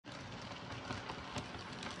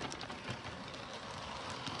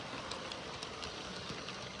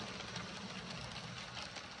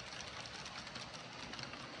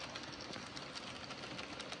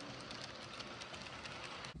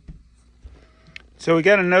So we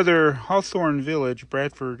got another Hawthorne Village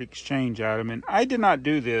Bradford exchange item, and I did not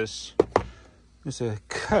do this. It's a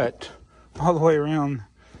cut all the way around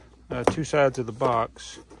two sides of the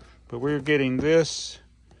box, but we're getting this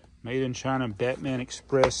made in China Batman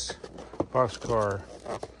Express boxcar.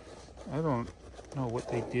 I don't know what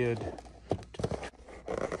they did.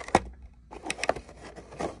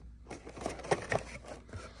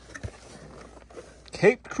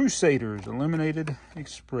 Cape Crusaders Eliminated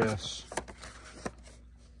Express.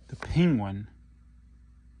 The Penguin.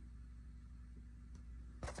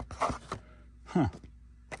 Huh.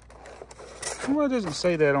 Well, it doesn't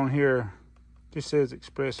say that on here. It just says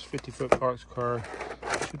Express 50-foot boxcar.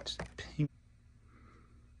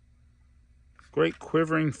 Great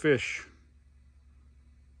quivering fish.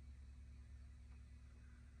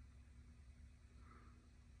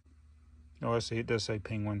 Oh, I see. It does say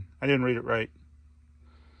penguin. I didn't read it right.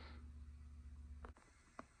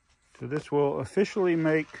 So this will officially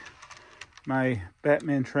make my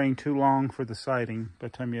Batman train too long for the siding. By the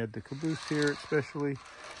time you add the caboose here, especially.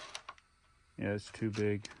 Yeah, it's too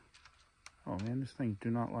big. Oh man, this thing do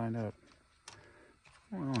not line up.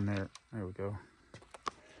 What's going on there? There we go. What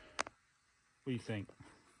do you think?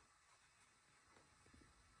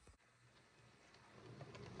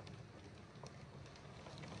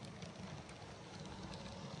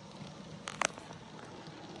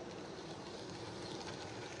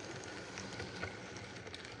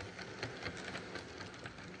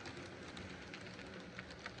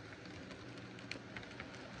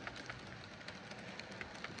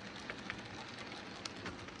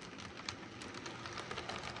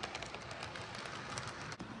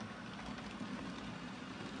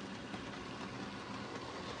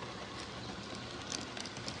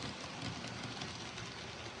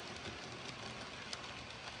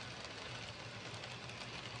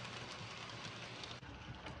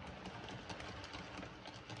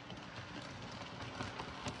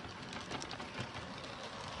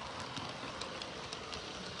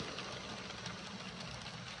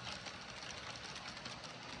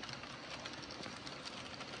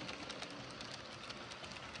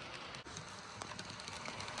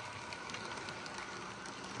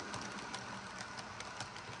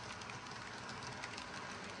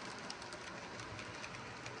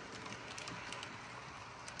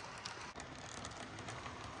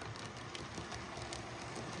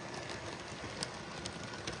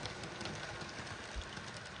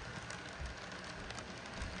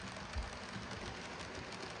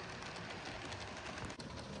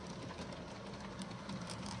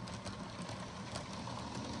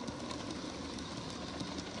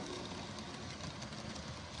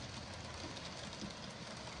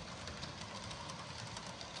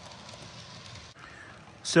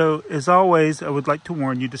 So, as always, I would like to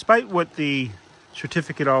warn you, despite what the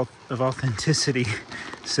certificate of authenticity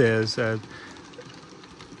says,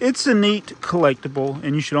 it's a neat collectible,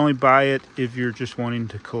 and you should only buy it if you're just wanting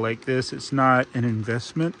to collect this. It's not an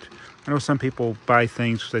investment. I know some people buy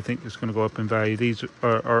things because they think it's going to go up in value. These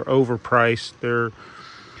are overpriced.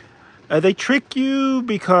 They trick you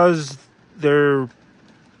because they're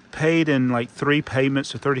paid in like 3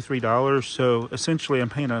 payments of $33. So essentially I'm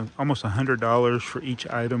paying almost $100 for each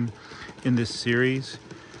item in this series,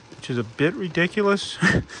 which is a bit ridiculous.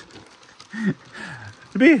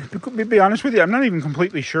 To be honest with you, I'm not even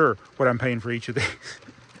completely sure what I'm paying for each of these.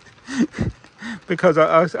 Because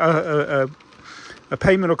a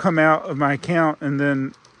payment will come out of my account, and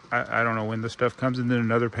then I don't know when the stuff comes, and then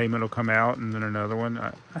another payment will come out, and then another one.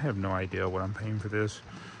 I have no idea what I'm paying for this.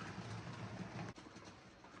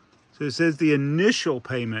 So it says the initial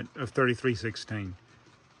payment of $33.16.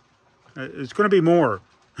 It's going to be more.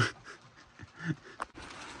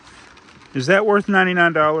 Is that worth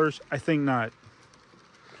 $99? I think not.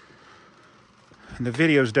 And the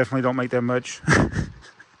videos definitely don't make that much.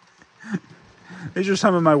 These are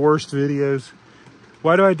some of my worst videos.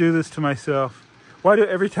 Why do I do this to myself? Why do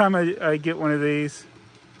every time I get one of these?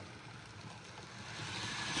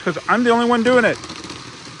 It's because I'm the only one doing it.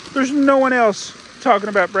 There's no one else talking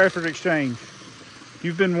about Bradford Exchange.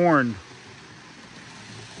 You've been warned.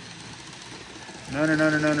 No,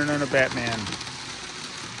 Batman.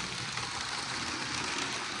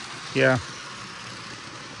 Yeah.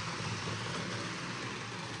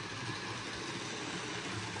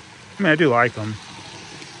 I mean, I do like them.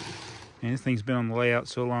 Man, this thing's been on the layout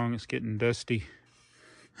so long, it's getting dusty.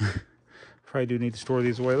 Probably do need to store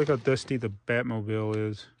these away. Look how dusty the Batmobile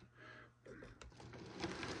is.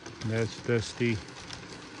 That's dusty.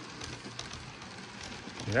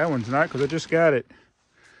 Yeah, that one's not, because I just got it.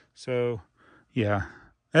 So, yeah.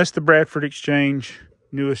 That's the Bradford Exchange.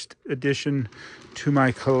 newest addition to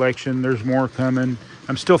my collection. There's more coming.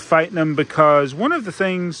 I'm still fighting them because one of the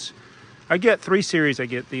things, I get 3 series. I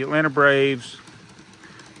get the Atlanta Braves,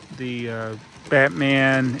 the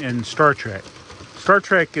Batman, and Star Trek. Star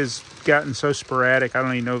Trek has gotten so sporadic, I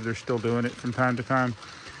don't even know if they're still doing it from time to time.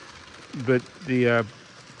 But the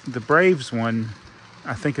Braves one,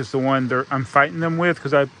 I think, is the one I'm fighting them with,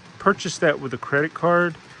 because I purchased that with a credit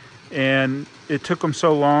card, and it took them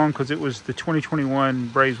so long because it was the 2021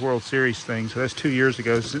 Braves World Series thing. So that's 2 years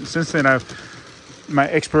ago. Since then, my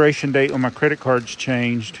expiration date on my credit cards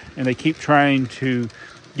changed, and they keep trying to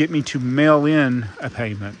get me to mail in a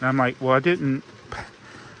payment. And I'm like, well, I didn't.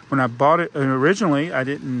 When I bought it originally, I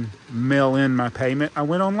didn't mail in my payment. I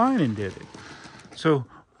went online and did it. So,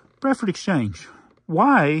 Bradford Exchange,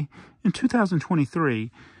 why in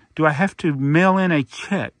 2023 do I have to mail in a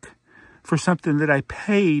check for something that I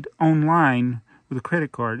paid online with a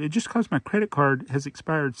credit card? It just because my credit card has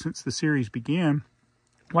expired since the series began.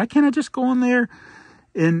 Why can't I just go on there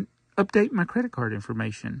and update my credit card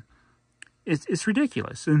information? It's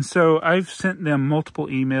ridiculous. And so I've sent them multiple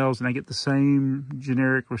emails, and I get the same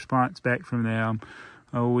generic response back from them.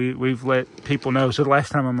 Oh, we've let people know. So the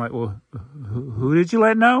last time I'm like, well, who did you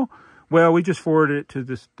let know? Well, we just forwarded it to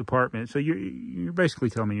this department. So you're basically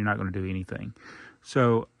telling me you're not going to do anything.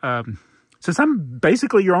 So since I'm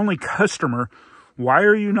basically your only customer, why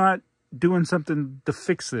are you not doing something to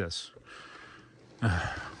fix this? I'm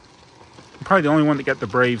probably the only one that got the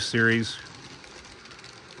Braves series.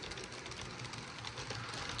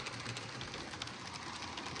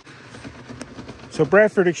 So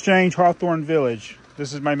Bradford Exchange, Hawthorne Village,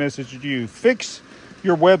 this is my message to you. Fix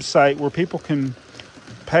your website where people can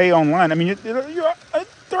pay online. I mean, they're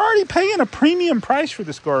already paying a premium price for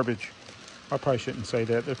this garbage. I probably shouldn't say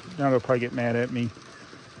that. Now they'll probably get mad at me.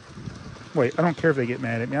 Wait, I don't care if they get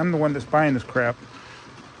mad at me. I'm the one that's buying this crap.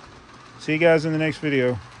 See you guys in the next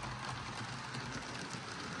video.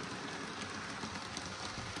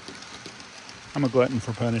 I'm a glutton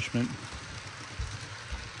for punishment.